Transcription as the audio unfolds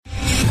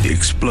The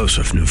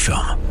explosive new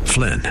film,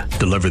 Flynn,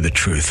 deliver the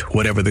truth,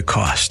 whatever the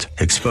cost,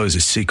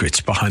 exposes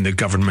secrets behind the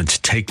government's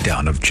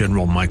takedown of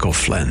General Michael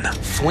Flynn.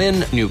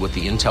 Flynn knew what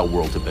the intel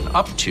world had been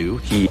up to.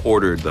 He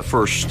ordered the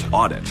first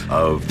audit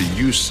of the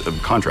use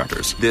of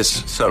contractors.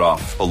 This set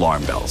off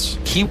alarm bells.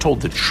 He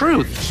told the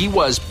truth. He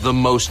was the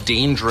most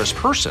dangerous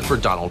person for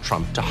Donald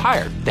Trump to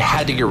hire. They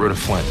had to get rid of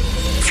Flynn.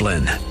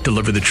 Flynn,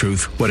 deliver the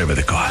truth, whatever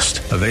the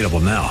cost. Available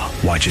now.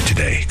 Watch it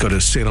today. Go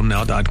to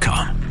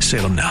salemnow.com.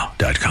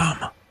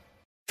 salemnow.com.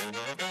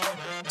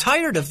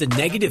 Tired of the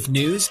negative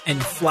news and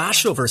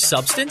flashover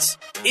substance?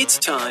 It's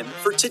time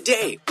for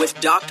Today with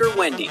Dr.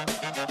 Wendy.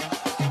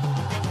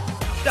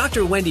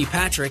 Dr. Wendy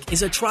Patrick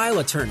is a trial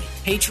attorney,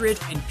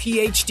 patriot, and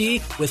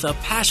PhD with a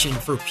passion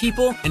for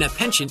people and a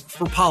penchant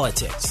for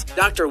politics.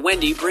 Dr.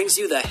 Wendy brings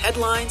you the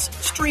headlines,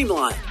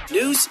 streamlined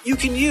news you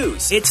can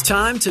use. It's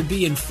time to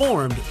be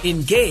informed,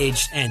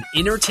 engaged, and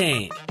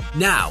entertained.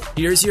 Now,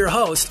 here's your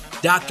host,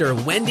 Dr.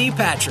 Wendy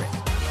Patrick.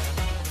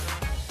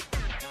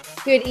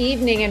 Good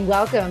evening and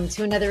welcome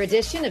to another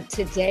edition of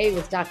Today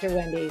with Dr.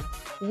 Wendy.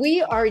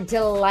 We are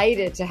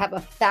delighted to have a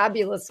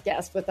fabulous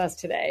guest with us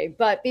today.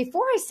 But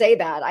before I say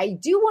that, I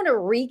do want to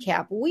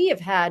recap. We have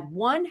had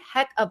one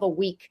heck of a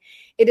week.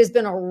 It has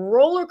been a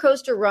roller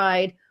coaster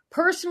ride,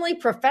 personally,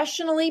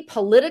 professionally,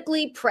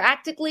 politically,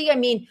 practically. I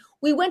mean,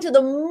 we went to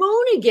the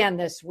moon again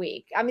this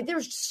week. I mean,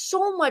 there's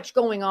so much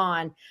going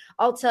on.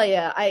 I'll tell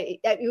you,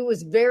 it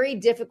was very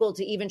difficult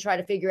to even try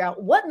to figure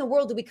out what in the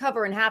world do we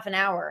cover in half an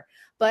hour.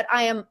 But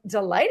I am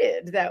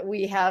delighted that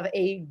we have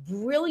a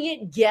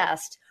brilliant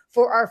guest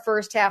for our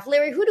first half.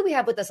 Larry, who do we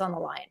have with us on the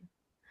line?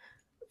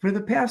 For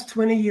the past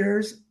 20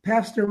 years,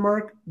 Pastor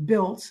Mark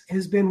Biltz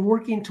has been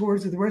working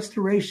towards the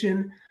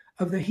restoration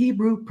of the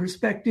Hebrew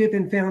perspective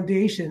and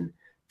foundation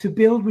to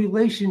build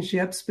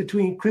relationships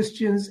between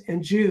Christians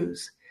and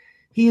Jews.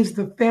 He is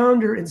the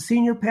founder and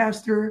senior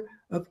pastor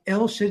of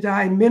El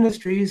Shaddai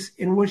Ministries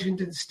in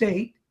Washington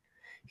State.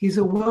 He's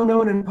a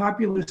well-known and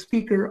popular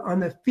speaker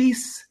on the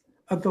feasts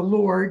of the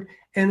Lord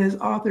and has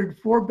authored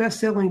 4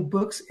 best-selling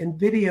books and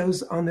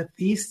videos on the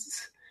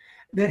feasts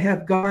that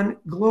have gone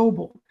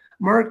global.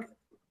 Mark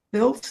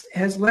Biltz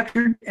has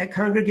lectured at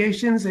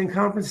congregations and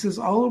conferences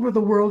all over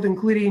the world,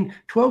 including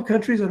 12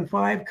 countries on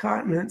 5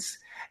 continents,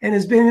 and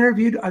has been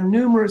interviewed on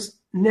numerous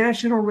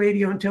national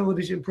radio and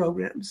television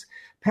programs.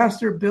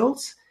 Pastor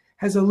Biltz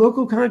has a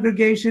local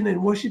congregation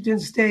in Washington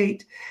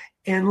State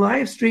and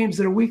live streams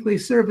their weekly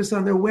service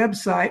on their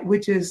website,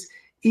 which is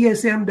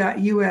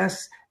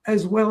esm.us,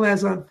 as well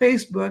as on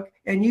Facebook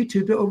and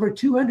YouTube to over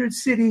 200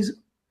 cities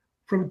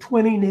from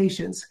 20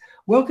 nations.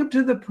 Welcome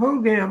to the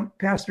program,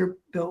 Pastor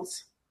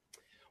Biltz.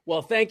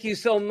 Well, thank you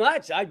so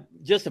much. I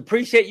just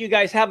appreciate you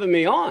guys having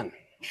me on.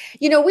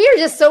 You know, we are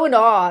just so in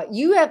awe.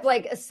 You have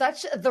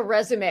such the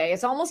resume.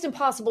 It's almost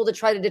impossible to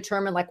try to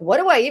determine what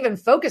do I even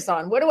focus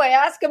on? What do I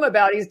ask him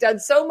about? He's done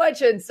so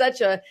much in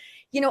such a,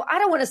 I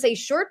don't want to say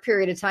short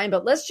period of time,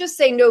 but let's just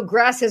say no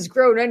grass has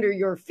grown under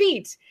your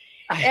feet.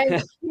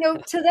 And,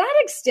 to that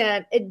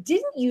extent,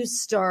 didn't you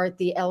start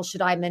the El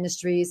Shaddai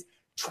Ministries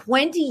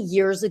 20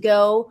 years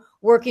ago,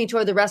 working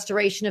toward the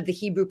restoration of the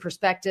Hebrew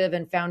perspective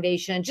and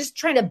foundation, just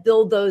trying to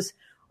build those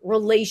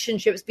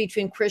relationships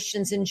between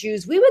Christians and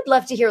Jews? We would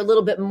love to hear a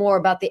little bit more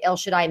about the El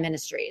Shaddai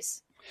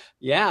Ministries.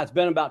 Yeah, it's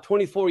been about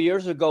 24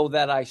 years ago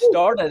that I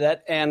started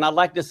it, and I'd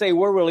like to say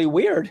we're really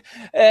weird.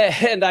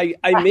 And I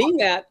mean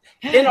that.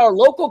 In our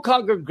local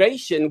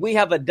congregation, we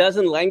have a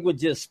dozen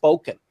languages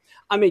spoken.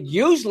 I mean,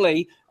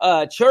 usually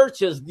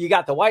churches, you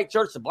got the white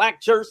church, the black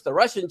church, the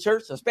Russian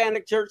church, the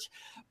Hispanic church,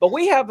 but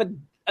we have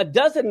a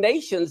dozen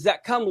nations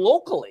that come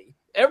locally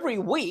every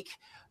week,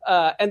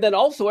 and then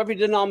also every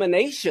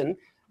denomination,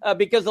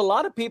 because a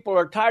lot of people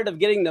are tired of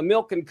getting the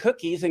milk and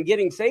cookies and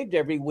getting saved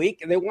every week,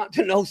 and they want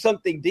to know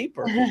something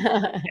deeper.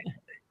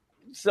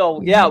 So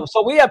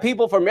we have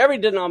people from every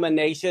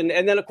denomination,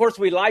 and then, of course,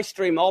 we live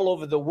stream all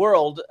over the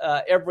world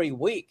every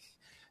week,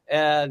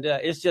 and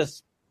it's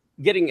just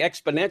getting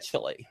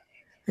exponentially.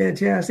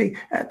 Fantastic.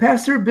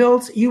 Pastor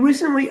Biltz, you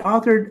recently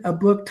authored a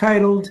book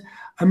titled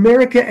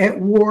America at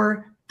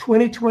War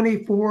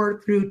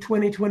 2024 through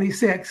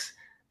 2026,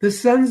 The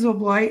Sons of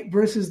Light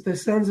versus the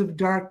Sons of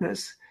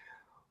Darkness,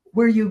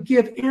 where you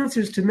give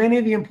answers to many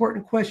of the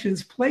important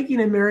questions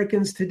plaguing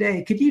Americans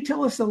today. Could you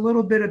tell us a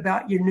little bit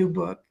about your new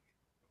book?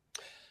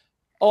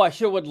 Oh, I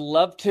sure would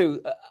love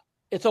to.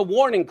 It's a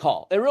warning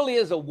call. It really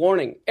is a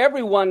warning.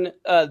 Everyone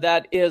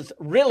that is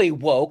really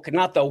woke,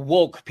 not the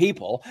woke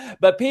people,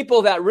 but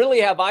people that really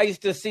have eyes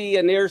to see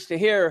and ears to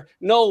hear,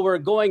 know we're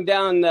going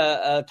down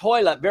the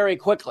toilet very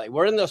quickly.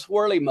 We're in the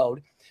swirly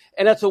mode.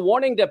 And it's a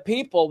warning to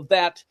people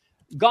that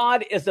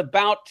God is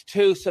about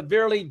to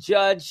severely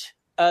judge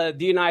the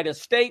United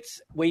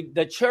States.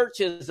 The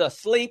church is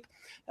asleep.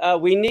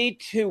 We need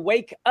to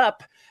wake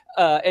up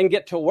and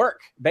get to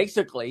work,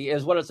 basically,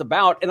 is what it's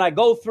about. And I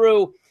go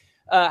through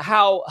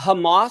how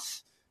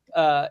Hamas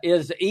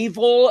is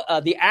evil,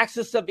 the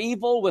axis of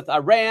evil with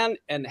Iran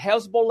and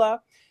Hezbollah.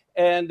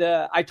 And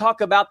I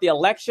talk about the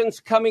elections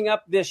coming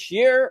up this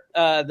year,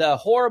 the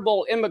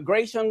horrible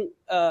immigration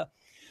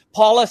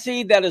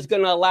policy that is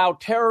going to allow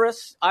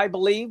terrorists, I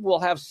believe, will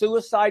have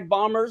suicide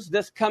bombers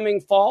this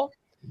coming fall.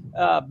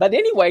 But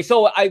anyway,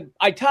 so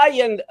I tie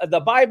in the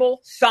Bible,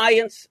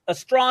 science,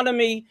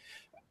 astronomy.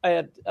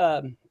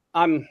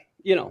 I'm,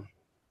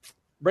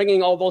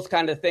 bringing all those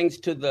kind of things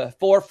to the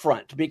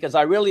forefront because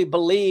I really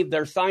believe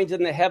there's signs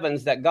in the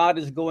heavens that God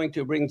is going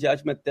to bring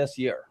judgment this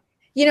year.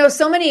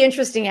 So many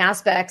interesting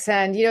aspects.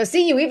 And,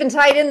 see, you even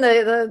tied in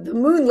the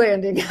moon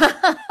landing,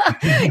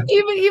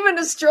 even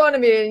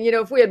astronomy. And,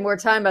 if we had more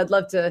time, I'd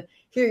love to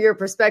hear your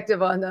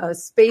perspective on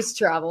space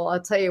travel.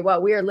 I'll tell you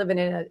what, we are living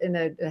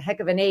in a heck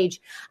of an age.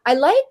 I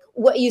like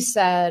what you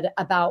said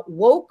about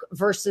woke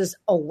versus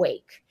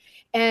awake.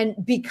 And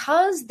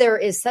because there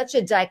is such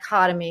a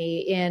dichotomy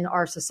in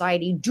our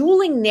society,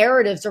 dueling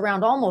narratives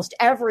around almost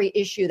every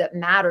issue that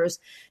matters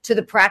to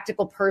the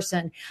practical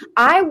person,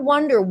 I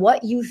wonder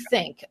what you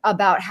think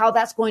about how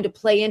that's going to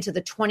play into the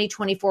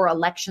 2024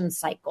 election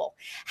cycle.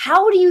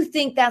 How do you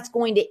think that's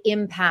going to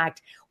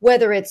impact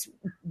whether it's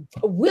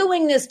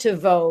willingness to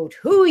vote,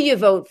 who you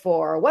vote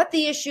for, what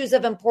the issues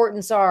of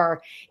importance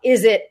are?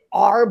 Is it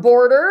our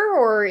border,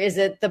 or is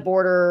it the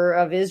border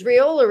of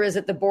Israel, or is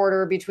it the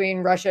border between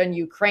Russia and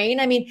Ukraine?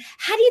 I mean,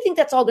 how do you think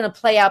that's all going to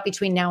play out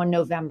between now and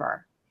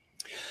November?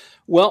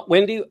 Well,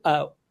 Wendy,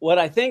 what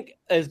I think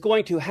is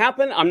going to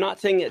happen, I'm not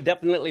saying it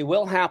definitely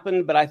will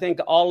happen, but I think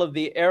all of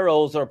the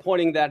arrows are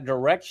pointing that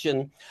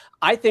direction.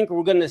 I think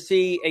we're going to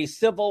see a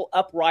civil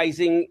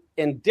uprising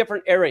in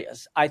different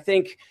areas. I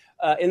think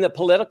in the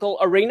political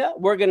arena,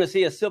 we're going to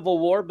see a civil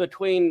war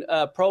between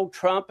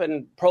pro-Trump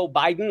and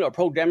pro-Biden, or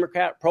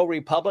pro-Democrat,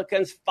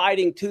 pro-Republicans,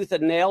 fighting tooth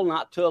and nail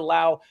not to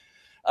allow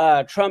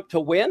Trump to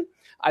win.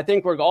 I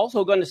think we're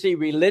also going to see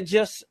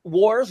religious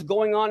wars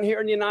going on here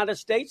in the United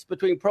States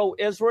between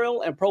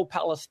pro-Israel and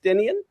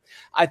pro-Palestinian.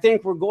 I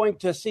think we're going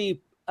to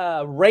see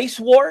race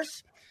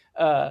wars.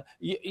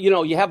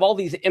 You have all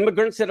these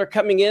immigrants that are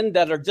coming in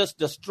that are just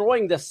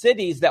destroying the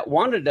cities that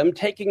wanted them,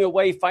 taking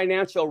away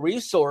financial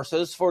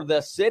resources for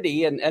the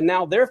city. And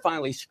now they're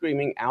finally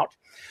screaming out.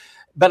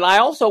 But I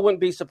also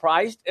wouldn't be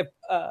surprised if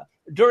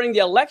during the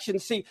election,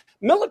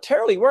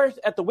 militarily, we're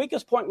at the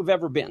weakest point we've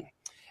ever been.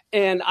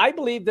 And I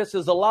believe this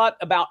is a lot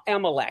about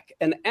Amalek.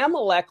 And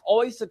Amalek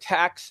always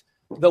attacks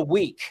the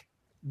weak,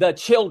 the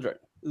children,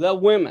 the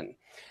women.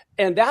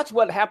 And that's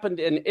what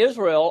happened in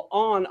Israel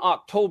on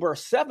October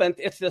 7th.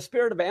 It's the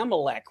spirit of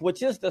Amalek,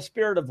 which is the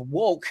spirit of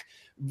woke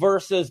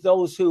versus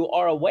those who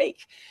are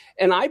awake.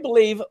 And I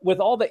believe with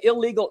all the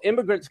illegal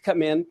immigrants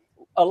come in,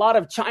 a lot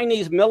of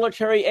Chinese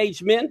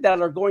military-age men that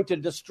are going to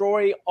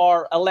destroy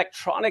our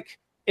electronic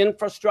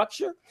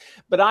infrastructure.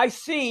 But I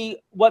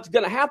see what's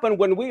going to happen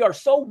when we are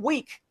so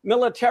weak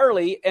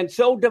militarily and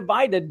so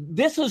divided.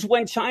 This is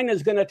when China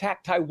is going to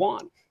attack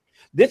Taiwan.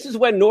 This is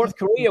when North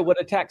Korea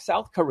would attack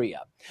South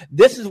Korea.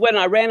 This is when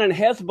Iran and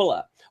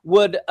Hezbollah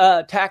would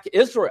attack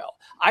Israel.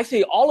 I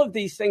see all of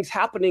these things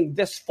happening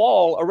this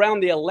fall around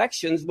the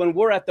elections when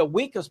we're at the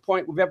weakest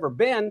point we've ever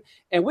been,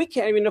 and we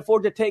can't even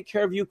afford to take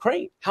care of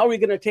Ukraine. How are we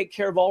going to take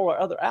care of all our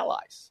other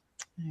allies?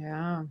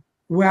 Yeah.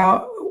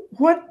 Well,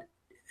 what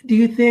do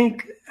you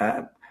think,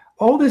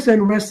 all this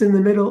unrest in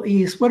the Middle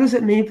East, what does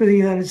it mean for the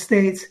United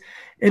States?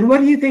 And what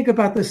do you think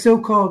about the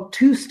so-called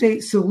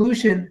two-state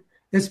solution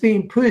that's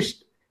being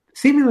pushed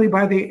seemingly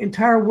by the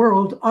entire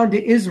world onto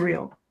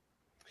Israel?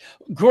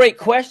 Great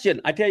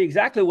question. I tell you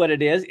exactly what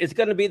it is. It's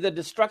going to be the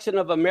destruction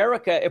of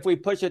America if we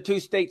push a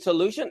two-state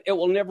solution. It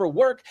will never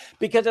work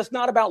because it's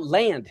not about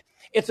land.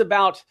 It's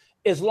about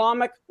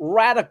Islamic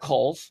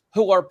radicals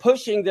who are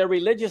pushing their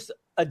religious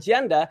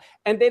agenda,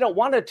 and they don't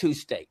want a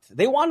two-state.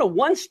 They want a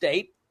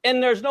one-state,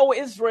 and there's no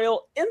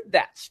Israel in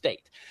that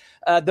state.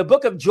 The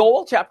book of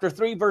Joel, chapter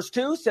 3, verse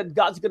 2, said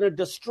God's going to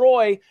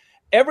destroy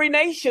every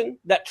nation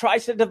that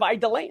tries to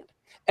divide the land.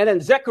 And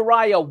in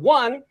Zechariah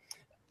 1,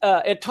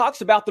 it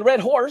talks about the red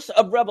horse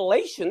of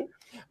Revelation.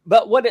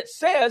 But what it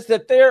says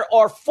that there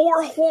are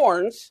four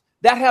horns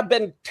that have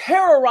been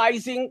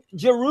terrorizing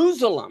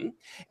Jerusalem.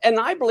 And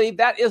I believe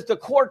that is the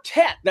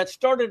quartet that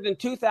started in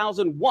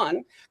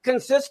 2001,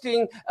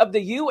 consisting of the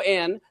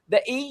UN,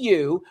 the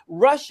EU,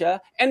 Russia,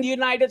 and the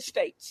United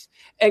States.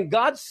 And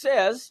God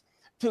says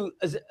to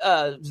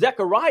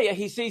Zechariah,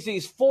 he sees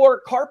these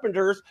four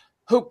carpenters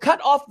who cut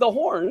off the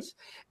horns.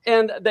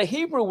 And the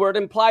Hebrew word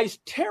implies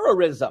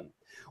terrorism,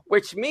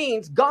 which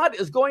means God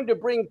is going to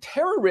bring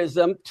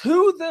terrorism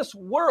to this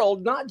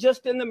world, not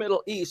just in the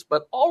Middle East,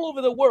 but all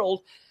over the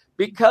world,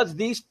 because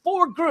these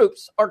four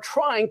groups are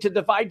trying to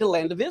divide the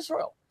land of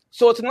Israel.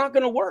 So it's not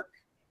going to work.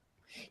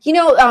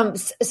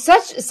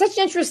 Such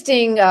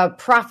interesting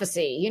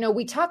prophecy.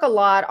 We talk a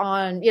lot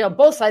on,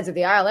 both sides of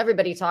the aisle.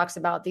 Everybody talks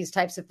about these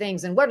types of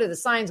things and what are the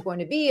signs going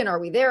to be? And are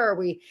we there? Are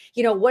we,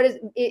 what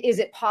is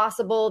it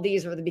possible?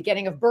 These are the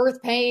beginning of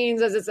birth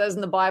pains, as it says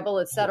in the Bible,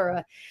 et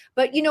cetera.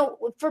 But,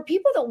 for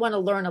people that want to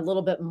learn a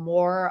little bit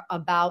more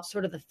about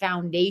sort of the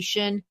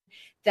foundation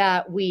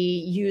that we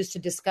use to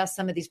discuss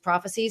some of these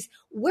prophecies,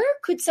 where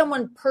could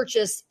someone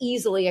purchase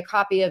easily a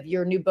copy of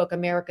your new book,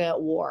 America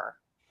at War?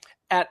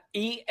 At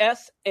ESM.us.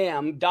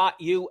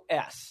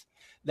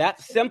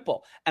 That's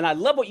simple. And I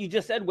love what you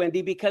just said,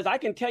 Wendy, because I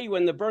can tell you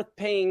when the birth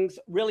pains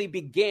really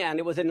began,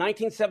 it was in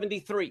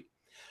 1973.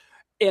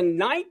 In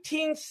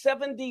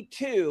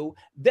 1972,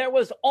 there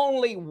was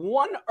only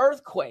one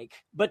earthquake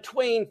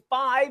between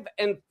 5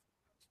 and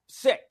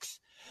 6.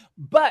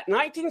 But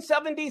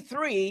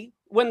 1973,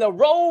 when the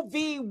Roe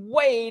v.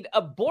 Wade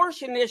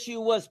abortion issue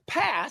was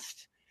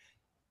passed,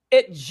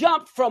 it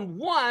jumped from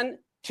 1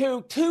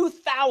 to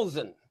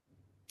 2,000.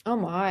 Oh,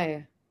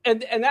 my.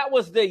 And that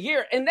was the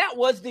year. And that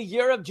was the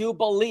year of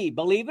Jubilee.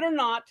 Believe it or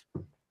not,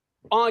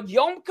 on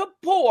Yom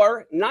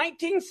Kippur,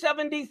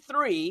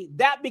 1973,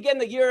 that began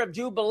the year of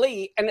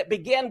Jubilee, and it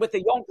began with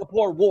the Yom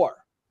Kippur War.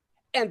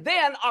 And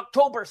then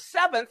October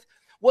 7th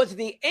was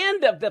the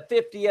end of the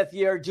 50th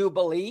year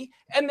Jubilee,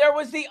 and there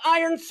was the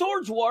Iron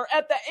Swords War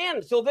at the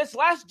end. So this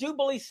last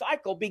Jubilee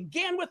cycle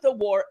began with the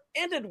war,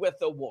 ended with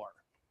the war.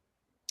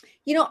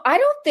 I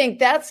don't think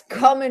that's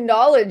common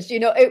knowledge.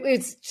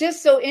 It's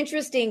just so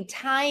interesting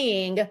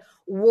tying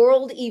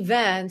world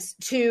events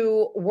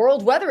to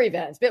world weather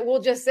events, but we'll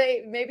just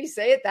say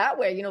it that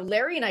way.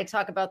 Larry and I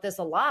talk about this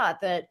a lot,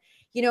 that,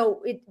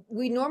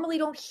 we normally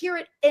don't hear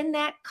it in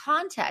that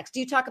context. Do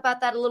you talk about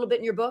that a little bit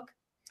in your book?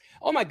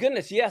 Oh my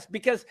goodness, yes,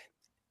 because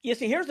you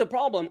see, here's the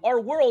problem.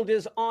 Our world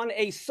is on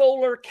a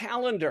solar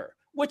calendar,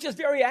 which is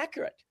very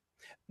accurate.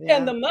 Yeah.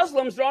 And the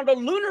Muslims are on a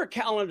lunar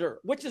calendar,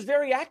 which is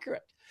very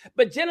accurate.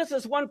 But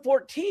Genesis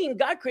 1:14,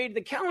 God created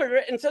the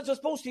calendar and says we're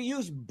supposed to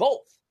use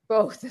both.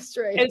 Both, that's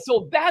right. And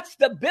so that's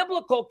the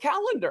biblical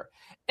calendar.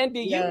 And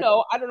you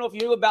know, I don't know if you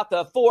knew about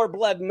the 4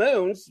 blood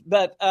moons,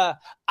 but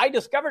I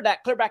discovered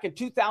that clear back in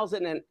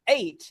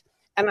 2008.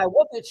 And I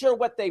wasn't sure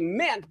what they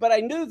meant, but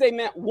I knew they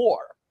meant war.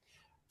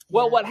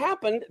 Well, what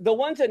happened, the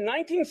ones in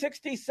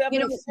 1967.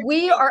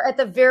 We are at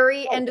the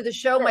very end of the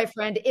show, my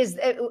friend. This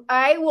is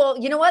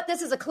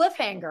a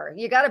cliffhanger.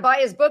 You got to buy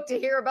his book to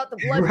hear about the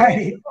blood, right,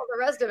 and all the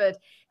rest of it.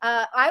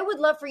 I would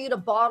love for you to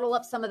bottle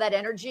up some of that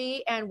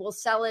energy and we'll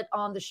sell it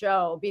on the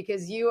show,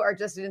 because you are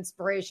just an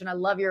inspiration. I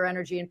love your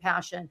energy and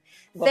passion.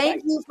 Well,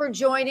 Thank you for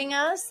joining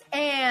us.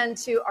 And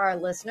to our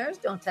listeners,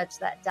 don't touch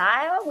that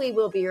dial. We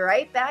will be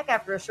right back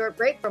after a short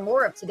break for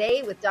more of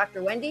Today with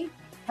Dr. Wendy.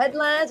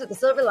 Headlines with the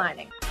silver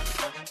lining.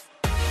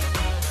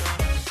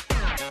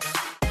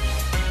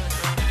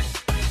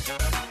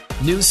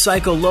 News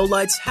cycle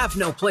lowlights have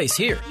no place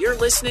here. You're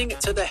listening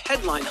to the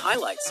headline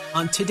highlights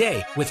on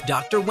Today with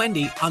Dr.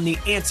 Wendy on The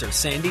Answer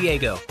San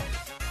Diego.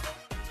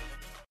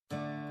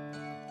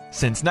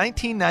 Since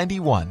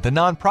 1991, the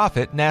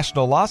nonprofit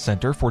National Law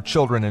Center for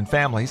Children and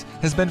Families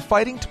has been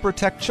fighting to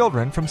protect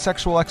children from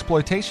sexual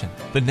exploitation.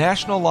 The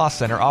National Law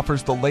Center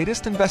offers the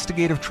latest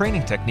investigative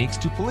training techniques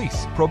to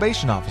police,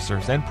 probation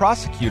officers, and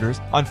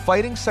prosecutors on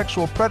fighting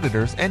sexual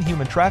predators and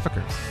human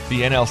traffickers.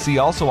 The NLC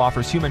also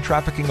offers human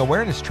trafficking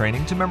awareness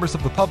training to members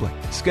of the public.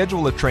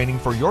 Schedule a training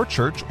for your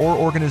church or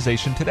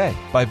organization today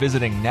by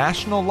visiting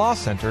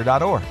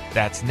nationallawcenter.org.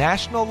 That's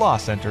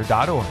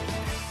nationallawcenter.org.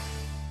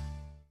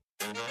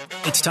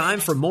 It's time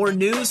for more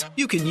news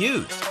you can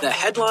use. The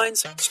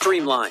headlines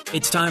streamlined.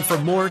 It's time for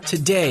more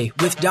Today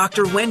with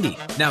Dr. Wendy.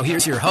 Now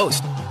here's your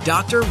host,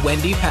 Dr.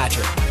 Wendy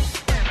Patrick.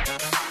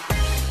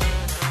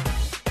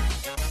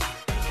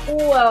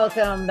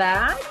 Welcome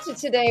back to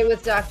Today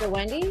with Dr.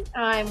 Wendy.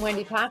 I'm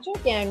Wendy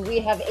Patrick, and we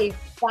have a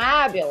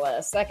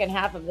fabulous second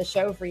half of the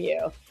show for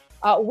you.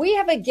 We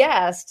have a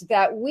guest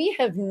that we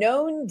have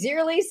known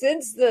dearly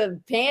since the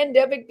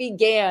pandemic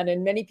began,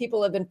 and many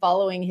people have been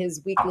following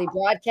his weekly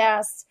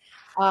broadcasts.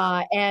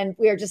 And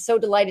we are just so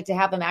delighted to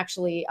have him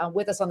actually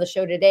with us on the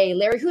show today.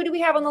 Larry, who do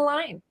we have on the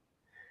line?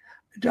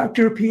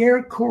 Dr.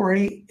 Pierre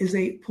Kory is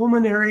a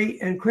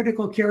pulmonary and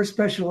critical care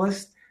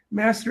specialist,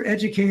 master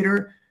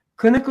educator,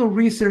 clinical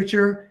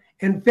researcher,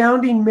 and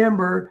founding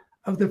member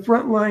of the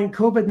Frontline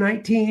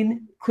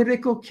COVID-19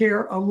 Critical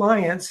Care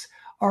Alliance,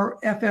 or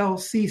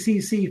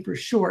FLCCC for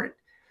short.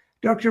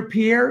 Dr.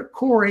 Pierre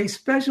Kory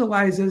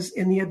specializes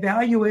in the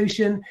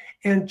evaluation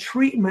and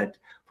treatment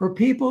for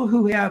people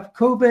who have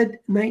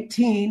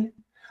COVID-19,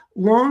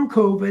 long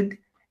COVID,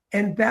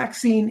 and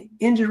vaccine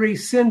injury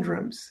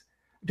syndromes.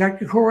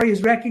 Dr. Kory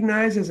is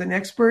recognized as an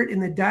expert in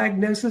the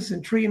diagnosis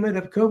and treatment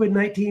of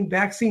COVID-19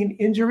 vaccine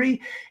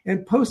injury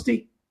and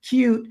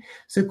post-acute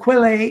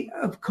sequelae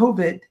of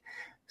COVID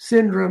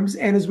syndromes,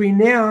 and is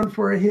renowned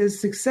for his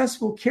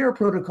successful care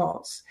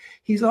protocols.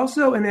 He's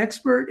also an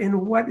expert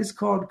in what is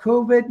called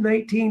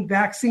COVID-19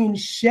 vaccine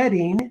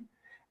shedding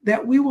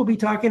that we will be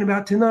talking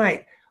about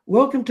tonight.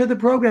 Welcome to the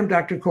program,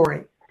 Dr.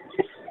 Kory.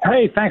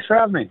 Hey, thanks for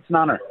having me. It's an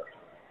honor.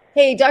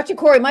 Hey, Dr.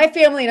 Kory, my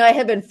family and I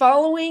have been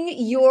following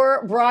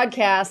your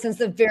broadcast since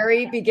the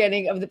very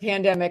beginning of the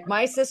pandemic.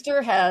 My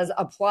sister has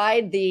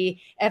applied the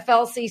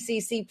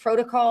FLCCC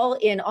protocol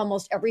in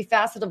almost every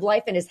facet of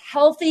life and is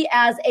healthy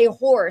as a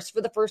horse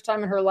for the first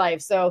time in her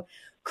life. So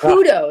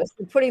kudos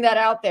for putting that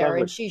out there.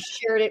 And she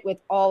shared it with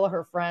all of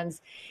her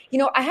friends. You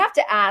know, I have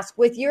to ask,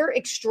 with your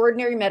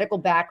extraordinary medical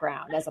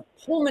background as a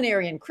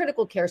pulmonary and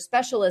critical care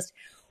specialist,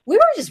 we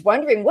were just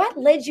wondering what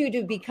led you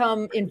to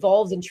become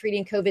involved in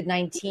treating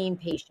COVID-19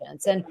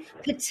 patients, and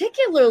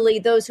particularly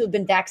those who have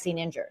been vaccine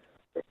injured?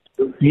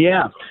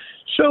 Yeah.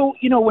 So,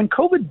 when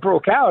COVID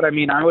broke out, I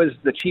was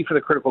the chief of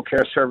the critical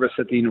care service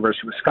at the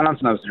University of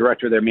Wisconsin. I was the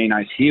director of their main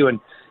ICU. And,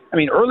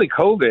 early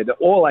COVID,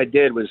 all I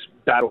did was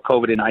battle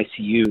COVID in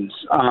ICUs.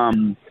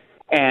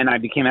 And I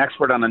became an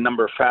expert on a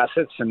number of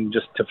facets. And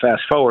just to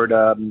fast forward,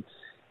 I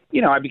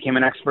became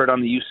an expert on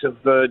the use of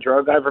the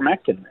drug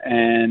ivermectin.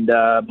 And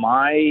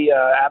my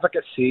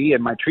advocacy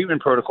and my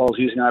treatment protocols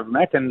using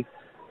ivermectin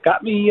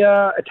got me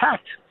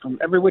attacked from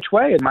every which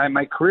way. And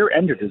my career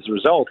ended as a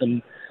result.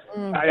 And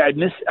I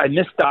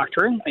missed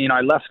doctoring.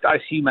 I left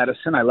ICU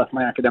medicine. I left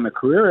my academic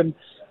career, and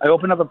I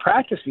opened up a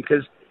practice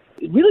because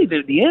really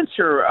the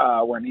answer,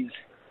 Wendy, is,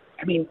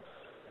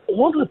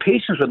 all of the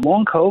patients with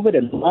long COVID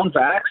and long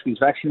vax, these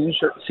vaccine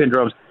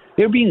syndromes,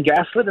 they're being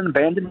gaslit and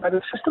abandoned by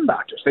the system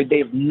doctors. They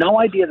have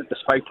no idea that the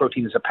spike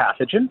protein is a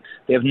pathogen.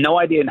 They have no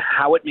idea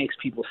how it makes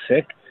people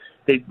sick.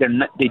 They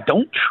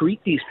don't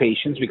treat these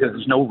patients because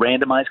there's no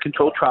randomized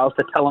controlled trials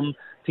to tell them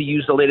to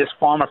use the latest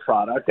pharma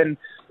product. And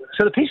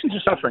so the patients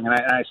are suffering, and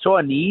I saw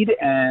a need,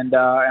 and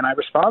I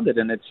responded,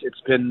 and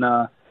it's been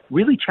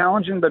really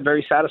challenging but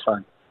very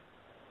satisfying.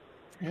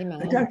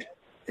 Amen.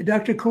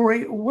 Dr.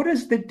 Corey, what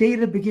is the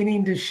data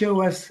beginning to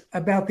show us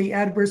about the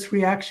adverse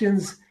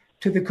reactions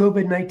to the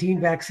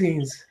COVID-19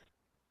 vaccines?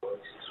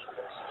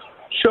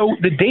 So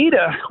the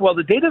data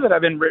that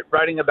I've been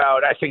writing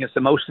about, I think is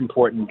the most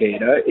important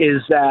data,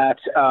 is that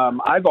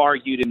I've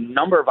argued in a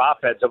number of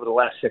op-eds over the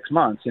last 6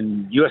 months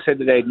in USA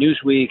Today,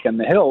 Newsweek, and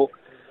The Hill,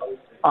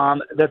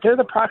 that they're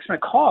the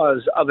proximate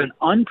cause of an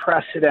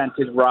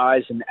unprecedented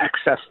rise in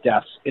excess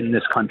deaths in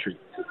this country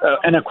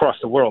and across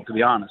the world, to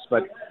be honest.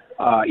 But,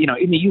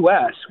 in the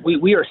U.S.,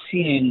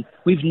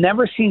 we've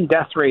never seen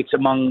death rates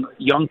among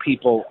young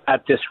people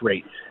at this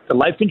rate. The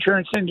life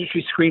insurance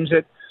industry screams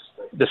it.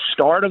 The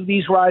start of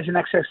these rise in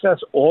excess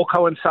deaths all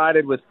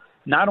coincided with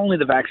not only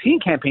the vaccine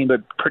campaign,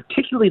 but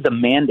particularly the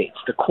mandates,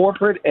 the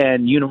corporate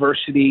and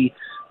university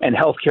and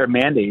healthcare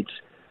mandates.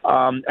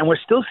 And we're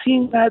still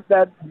seeing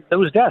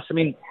those deaths.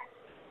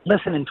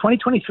 Listen, in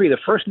 2023, the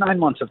first 9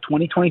 months of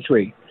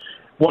 2023,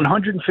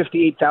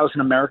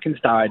 158,000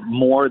 Americans died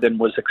more than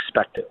was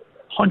expected.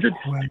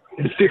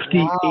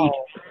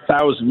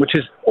 158,000, which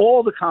is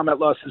all the combat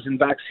losses in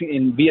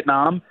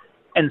Vietnam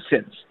and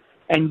since.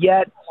 And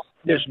yet,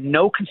 there's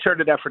no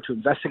concerted effort to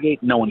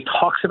investigate. No one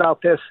talks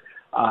about this.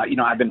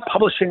 I've been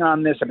publishing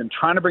on this. I've been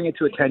trying to bring it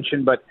to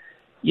attention, but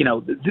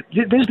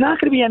there's not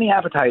going to be any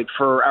appetite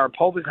for our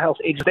public health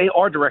agents. They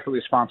are directly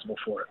responsible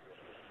for it.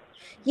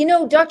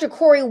 Dr.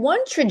 Corey,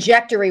 one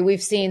trajectory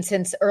we've seen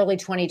since early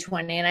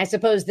 2020, and I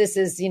suppose this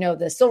is,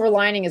 the silver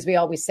lining, as we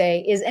always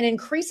say, is an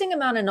increasing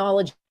amount of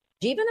knowledge,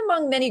 even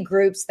among many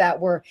groups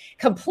that were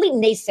complete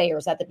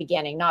naysayers at the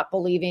beginning, not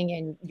believing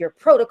in your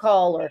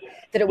protocol or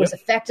that it was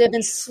effective.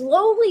 And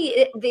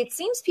slowly, it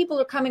seems people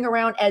are coming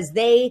around as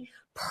they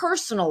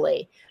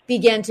personally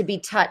begin to be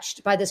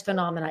touched by this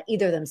phenomena,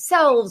 either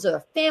themselves or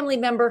a family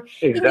member.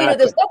 Exactly.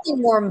 There's nothing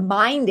more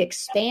mind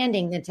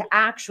expanding than to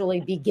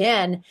actually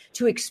begin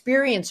to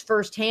experience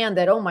firsthand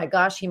that, oh my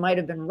gosh, he might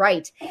have been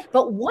right.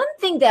 But one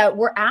thing that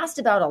we're asked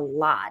about a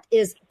lot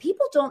is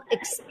people don't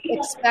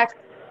expect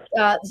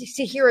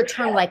to hear a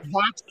term like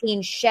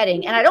vaccine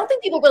shedding. And I don't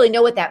think people really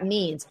know what that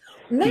means.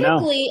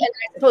 Medically, and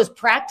I suppose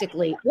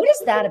practically, what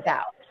is that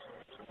about?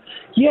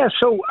 Yeah,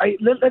 so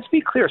let's be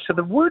clear. So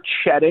the word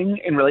shedding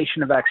in relation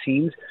to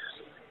vaccines,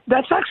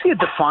 that's actually a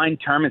defined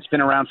term. It's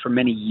been around for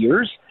many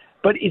years.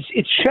 But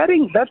it's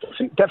shedding. That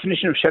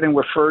definition of shedding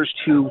refers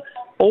to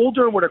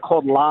older, what are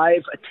called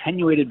live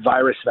attenuated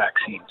virus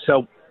vaccines.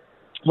 So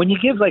when you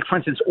give, like, for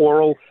instance,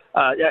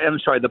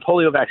 the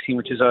polio vaccine,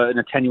 which is an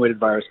attenuated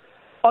virus,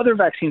 other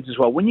vaccines as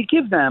well, when you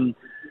give them,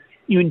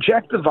 you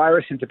inject the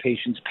virus into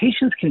patients.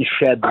 Patients can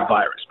shed the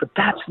virus, but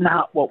that's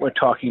not what we're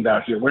talking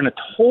about here. We're in a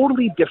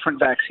totally different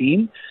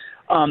vaccine.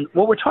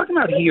 What we're talking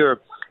about here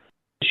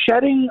is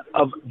shedding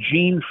of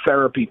gene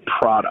therapy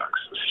products.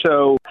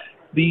 So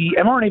the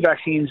mRNA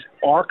vaccines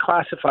are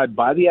classified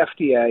by the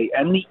FDA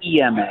and the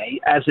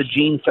EMA as a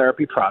gene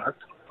therapy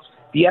product.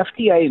 The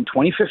FDA in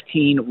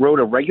 2015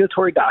 wrote a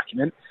regulatory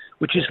document,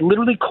 which is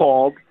literally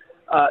called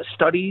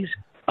Studies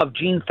of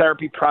Gene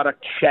Therapy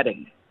Product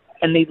Shedding.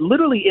 And they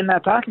literally in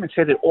that document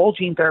say that all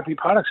gene therapy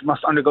products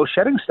must undergo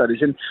shedding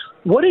studies. And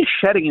what is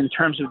shedding in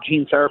terms of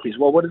gene therapies?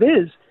 Well, what it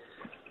is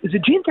a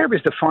gene therapy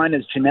is defined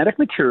as genetic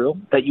material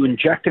that you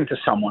inject into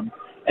someone,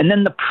 and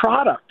then the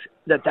product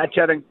that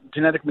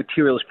genetic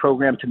material is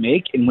programmed to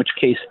make, in which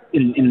case,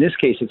 in this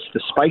case, it's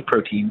the spike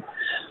protein.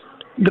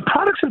 The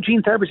products of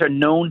gene therapies are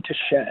known to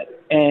shed.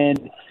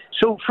 And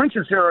so, for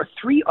instance, there are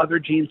 3 other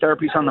gene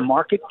therapies on the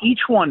market.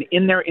 Each one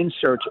in their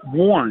inserts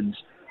warns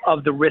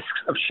of the risks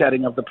of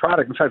shedding of the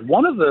product. In fact,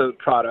 one of the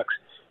products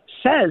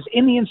says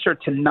in the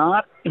insert to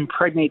not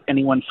impregnate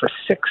anyone for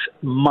 6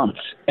 months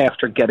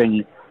after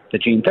getting the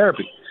gene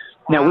therapy.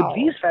 Now, with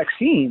these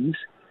vaccines,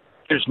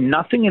 there's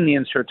nothing in the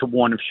insert to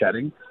warn of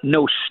shedding.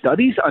 No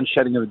studies on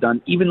shedding have been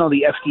done, even though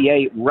the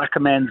FDA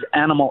recommends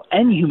animal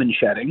and human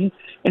shedding.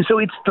 And so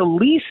it's the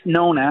least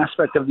known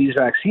aspect of these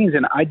vaccines.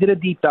 And I did a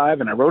deep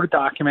dive and I wrote a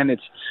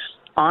document.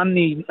 on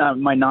the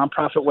my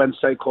nonprofit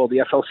website called the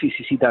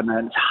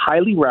FLCCC.net. It's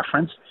highly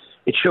referenced.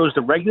 It shows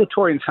the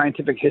regulatory and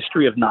scientific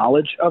history of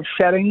knowledge of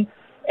shedding.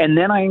 And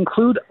then I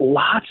include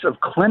lots of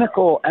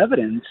clinical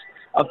evidence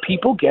of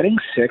people getting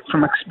sick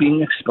from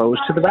being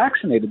exposed to the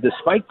vaccinated. The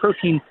spike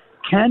protein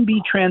can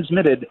be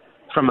transmitted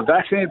from a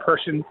vaccinated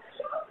person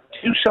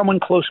to someone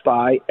close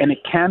by, and it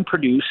can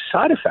produce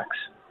side effects.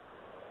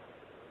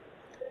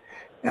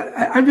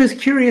 I'm just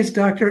curious,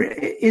 doctor,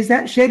 is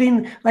that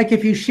shedding like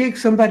if you shake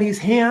somebody's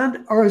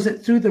hand, or is it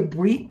through the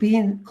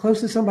being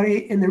close to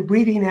somebody and they're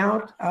breathing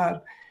out,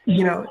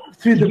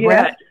 through the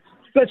breath?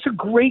 That's a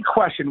great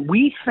question.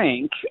 We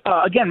think,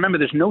 again, remember,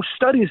 there's no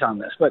studies on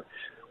this, but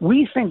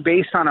we think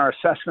based on our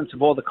assessments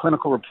of all the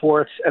clinical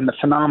reports and the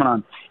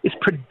phenomenon, it's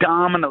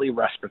predominantly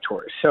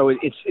respiratory. So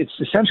it's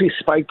essentially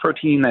spike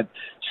protein that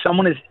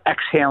someone is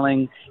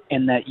exhaling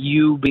and that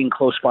you being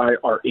close by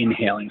are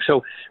inhaling.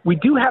 So we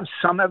do have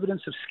some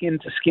evidence of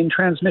skin-to-skin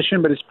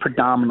transmission, but it's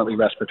predominantly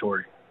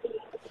respiratory.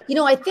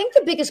 I think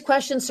the biggest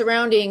question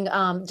surrounding,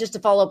 just to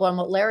follow up on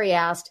what Larry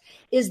asked,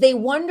 is they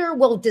wonder,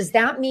 well, does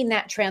that mean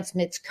that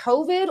transmits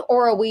COVID,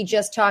 or are we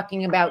just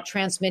talking about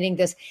transmitting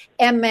this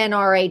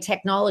mRNA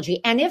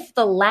technology? And if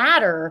the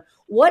latter,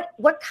 what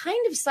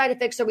kind of side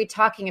effects are we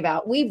talking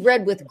about? We've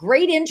read with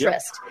great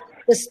interest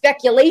the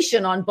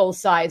speculation on both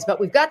sides, but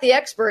we've got the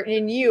expert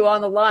in you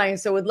on the line,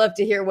 so we'd love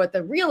to hear what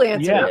the real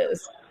answer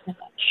is.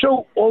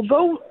 So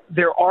although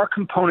there are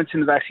components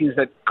in the vaccines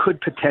that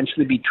could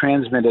potentially be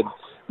transmitted,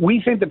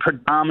 we think the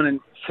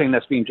predominant thing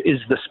that's is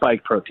the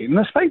spike protein. And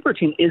the spike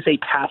protein is a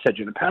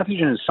pathogen. A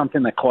pathogen is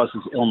something that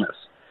causes illness.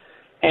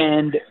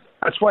 And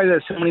that's why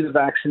so many of the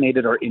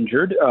vaccinated are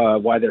injured,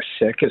 why they're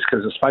sick, is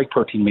because the spike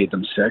protein made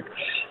them sick.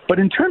 But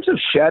in terms of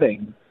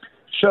shedding,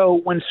 so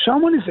when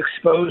someone is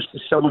exposed to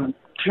someone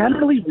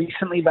generally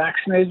recently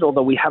vaccinated,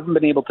 although we haven't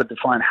been able to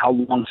define how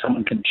long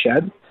someone can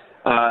shed,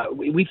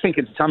 we think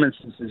in some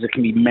instances it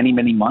can be many,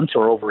 many months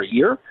or over a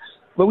year.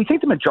 But we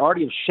think the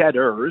majority of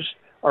shedders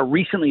are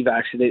recently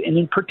vaccinated, and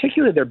in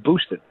particular, they're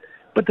boosted.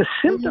 But the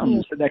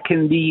symptoms that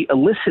can be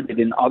elicited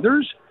in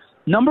others,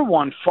 number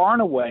one, far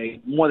and away,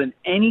 more than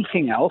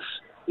anything else,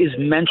 is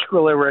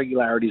menstrual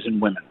irregularities in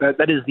women.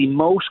 That is the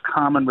most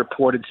common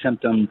reported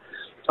symptom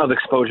of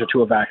exposure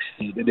to a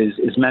vaccine. It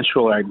is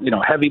menstrual,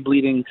 heavy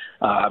bleeding,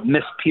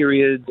 missed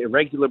periods,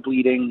 irregular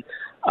bleeding.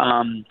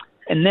 And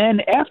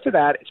then after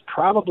that, it's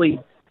probably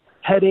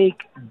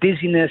headache,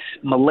 dizziness,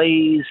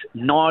 malaise,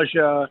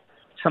 nausea,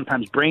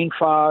 sometimes brain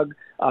fog.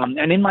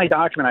 And in my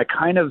document, I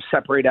kind of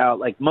separate out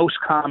like most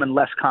common,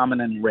 less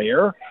common, and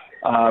rare.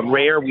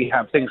 Rare, we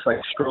have things like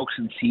strokes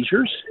and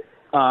seizures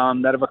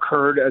that have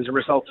occurred as a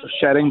result of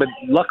shedding, but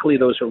luckily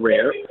those are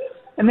rare.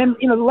 And then,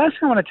 the last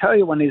thing I want to tell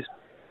you is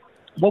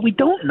what we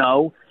don't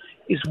know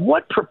is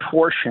what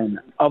proportion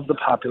of the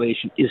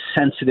population is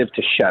sensitive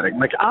to shedding.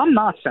 Like, I'm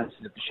not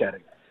sensitive to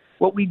shedding.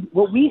 What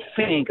we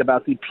think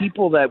about the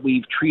people that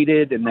we've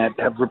treated and that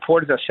have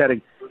reported us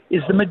shedding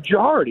is the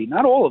majority,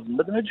 not all of them,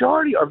 but the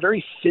majority are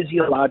very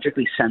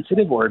physiologically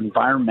sensitive or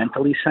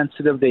environmentally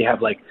sensitive. They have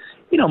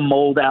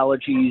mold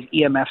allergies,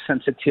 EMF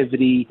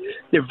sensitivity.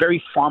 They're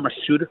very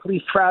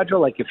pharmaceutically fragile.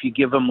 Like if you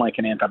give them like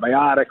an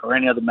antibiotic or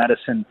any other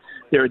medicine,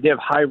 they have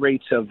high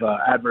rates of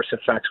adverse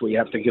effects where you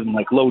have to give them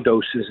like low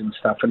doses and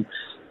stuff. And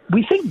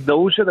we think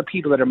those are the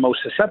people that are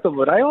most susceptible.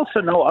 But I also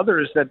know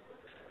others that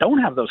don't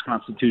have those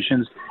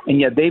constitutions,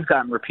 and yet they've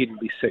gotten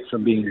repeatedly sick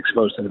from being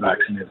exposed to the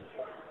vaccinated.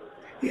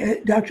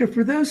 Doctor,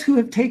 for those who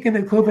have taken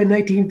the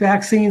COVID-19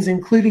 vaccines,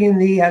 including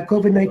the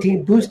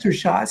COVID-19 booster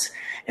shots,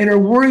 and are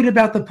worried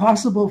about the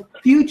possible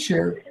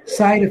future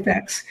side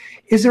effects,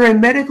 is there a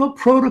medical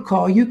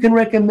protocol you can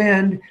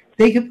recommend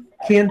they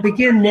can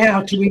begin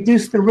now to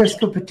reduce the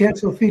risk of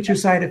potential future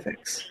side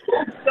effects?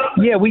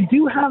 Yeah, we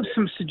do have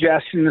some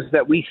suggestions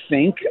that we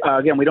think,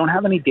 again, we don't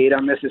have any data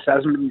on this. This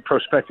hasn't been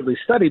prospectively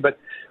studied, but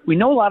we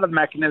know a lot of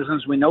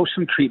mechanisms. We know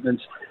some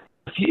treatments.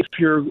 If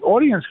your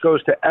audience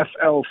goes to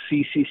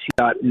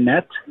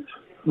flccc.net,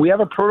 we have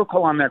a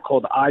protocol on there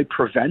called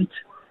iPrevent,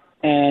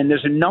 and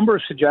there's a number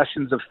of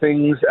suggestions of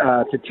things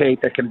to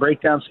take that can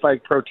break down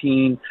spike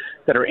protein,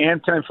 that are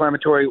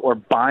anti-inflammatory or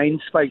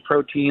bind spike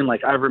protein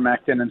like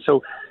ivermectin. And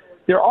so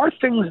there are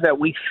things that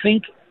we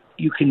think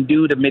you can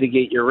do to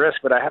mitigate your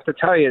risk, but I have to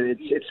tell you,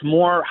 it's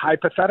more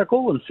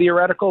hypothetical and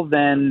theoretical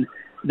than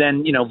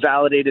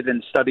validated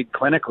and studied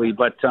clinically.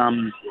 But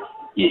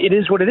it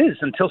is what it is.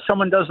 Until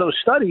someone does those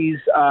studies,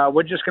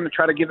 we're just going to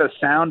try to give as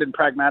sound and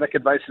pragmatic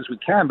advice as we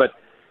can. But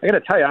I got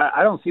to tell you,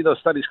 I don't see those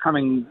studies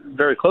coming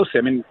very closely.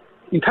 I mean,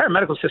 the entire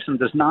medical system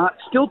does not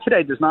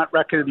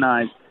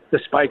recognize the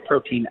spike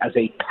protein as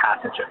a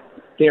pathogen.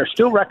 They are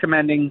still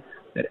recommending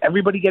that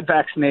everybody get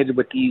vaccinated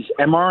with these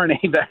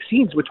mRNA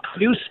vaccines, which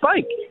produce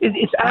spike.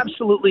 It's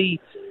absolutely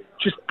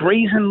just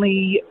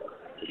brazenly,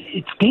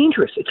 it's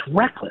dangerous, it's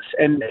reckless,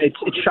 and it's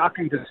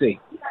shocking to see.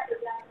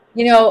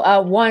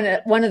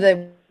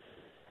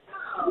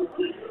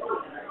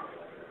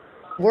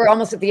 We're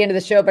almost at the end of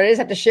the show, but I just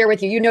have to share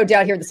with you, you no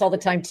doubt hear this all the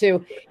time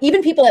too.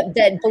 Even people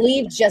that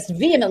believed just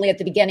vehemently at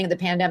the beginning of the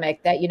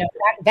pandemic that,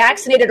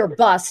 vaccinated or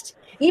bust,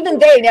 even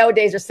they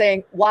nowadays are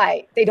saying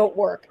why they don't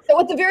work. So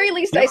at the very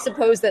least, I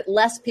suppose that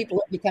less people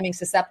are becoming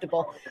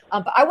susceptible.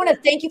 But I want to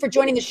thank you for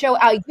joining the show.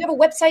 Do you have a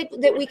website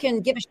that we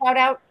can give a shout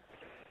out?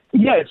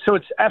 Yeah, so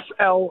it's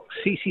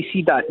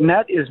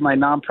flccc.net is my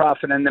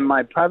nonprofit, and then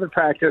my private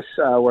practice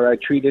where I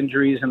treat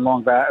injuries and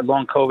long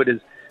COVID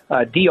is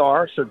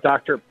DR, so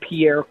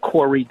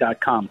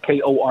drpierrecorey.com,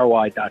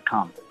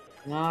 Kory.com.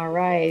 All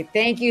right.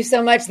 Thank you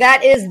so much.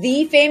 That is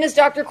the famous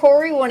Dr.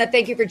 Kory. We want to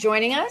thank you for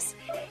joining us.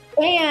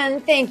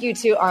 And thank you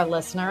to our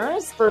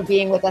listeners for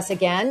being with us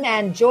again.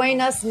 And join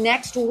us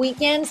next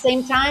weekend,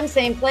 same time,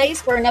 same place,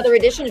 for another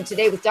edition of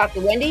Today with Dr.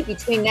 Wendy.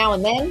 Between now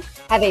and then,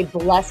 have a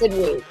blessed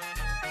week.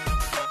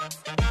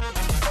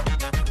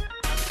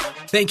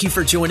 Thank you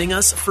for joining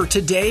us for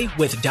Today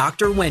with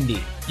Dr.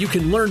 Wendy. You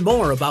can learn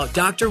more about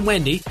Dr.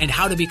 Wendy and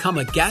how to become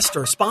a guest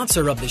or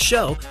sponsor of the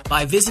show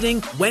by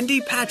visiting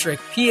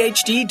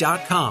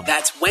wendypatrickphd.com.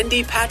 That's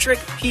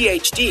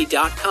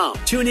wendypatrickphd.com.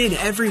 Tune in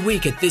every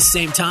week at this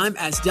same time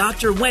as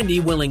Dr. Wendy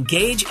will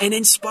engage and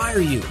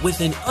inspire you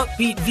with an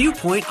upbeat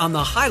viewpoint on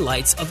the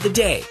highlights of the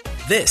day.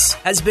 This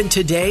has been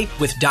Today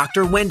with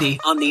Dr. Wendy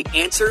on The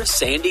Answer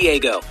San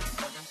Diego.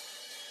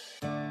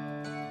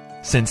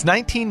 Since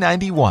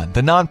 1991,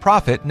 the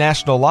nonprofit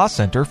National Law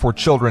Center for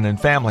Children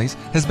and Families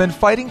has been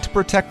fighting to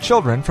protect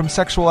children from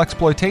sexual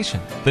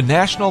exploitation. The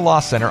National Law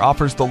Center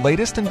offers the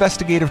latest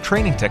investigative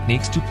training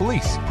techniques to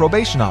police,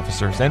 probation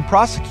officers, and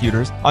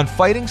prosecutors on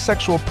fighting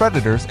sexual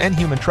predators and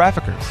human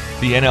traffickers.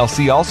 The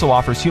NLC also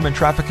offers human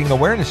trafficking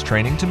awareness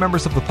training to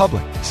members of the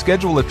public.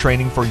 Schedule a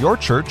training for your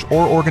church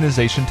or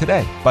organization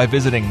today by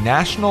visiting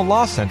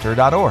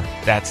nationallawcenter.org.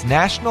 That's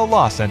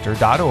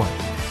nationallawcenter.org.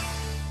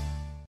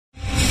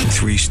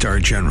 3-star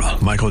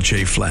General Michael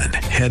J. Flynn,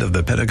 head of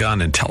the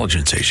Pentagon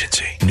Intelligence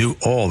Agency, knew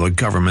all the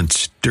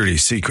government's dirty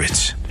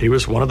secrets. He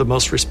was one of the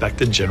most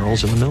respected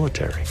generals in the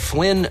military.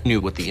 Flynn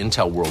knew what the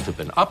intel world had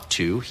been up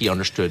to. He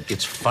understood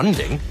its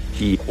funding.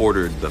 He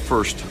ordered the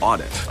first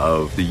audit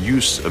of the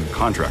use of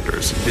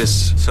contractors.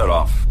 This set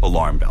off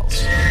alarm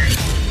bells.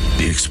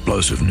 The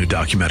explosive new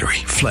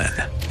documentary, Flynn,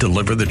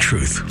 Deliver the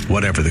Truth,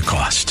 Whatever the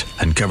Cost,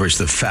 uncovers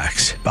the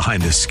facts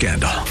behind this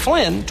scandal.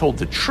 Flynn told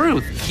the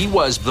truth. He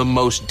was the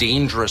most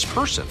dangerous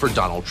person for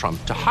Donald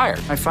Trump to hire.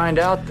 I find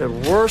out the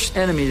worst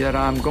enemy that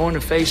I'm going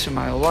to face in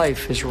my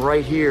life is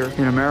right here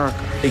in America.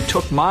 They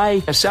took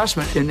my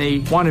assessment and they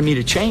wanted me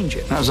to change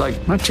it. And I was like,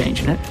 I'm not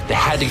changing it. They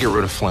had to get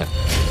rid of Flynn.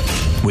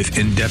 With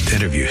in-depth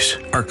interviews,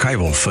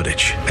 archival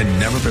footage, and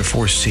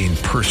never-before-seen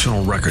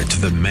personal records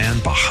of the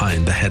man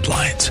behind the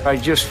headlines. I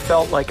just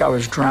felt like I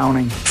was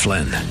drowning.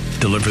 Flynn,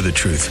 Deliver the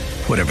Truth,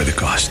 Whatever the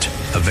Cost.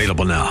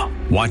 Available now.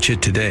 Watch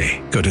it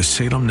today. Go to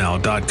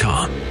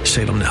salemnow.com.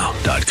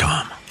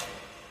 salemnow.com.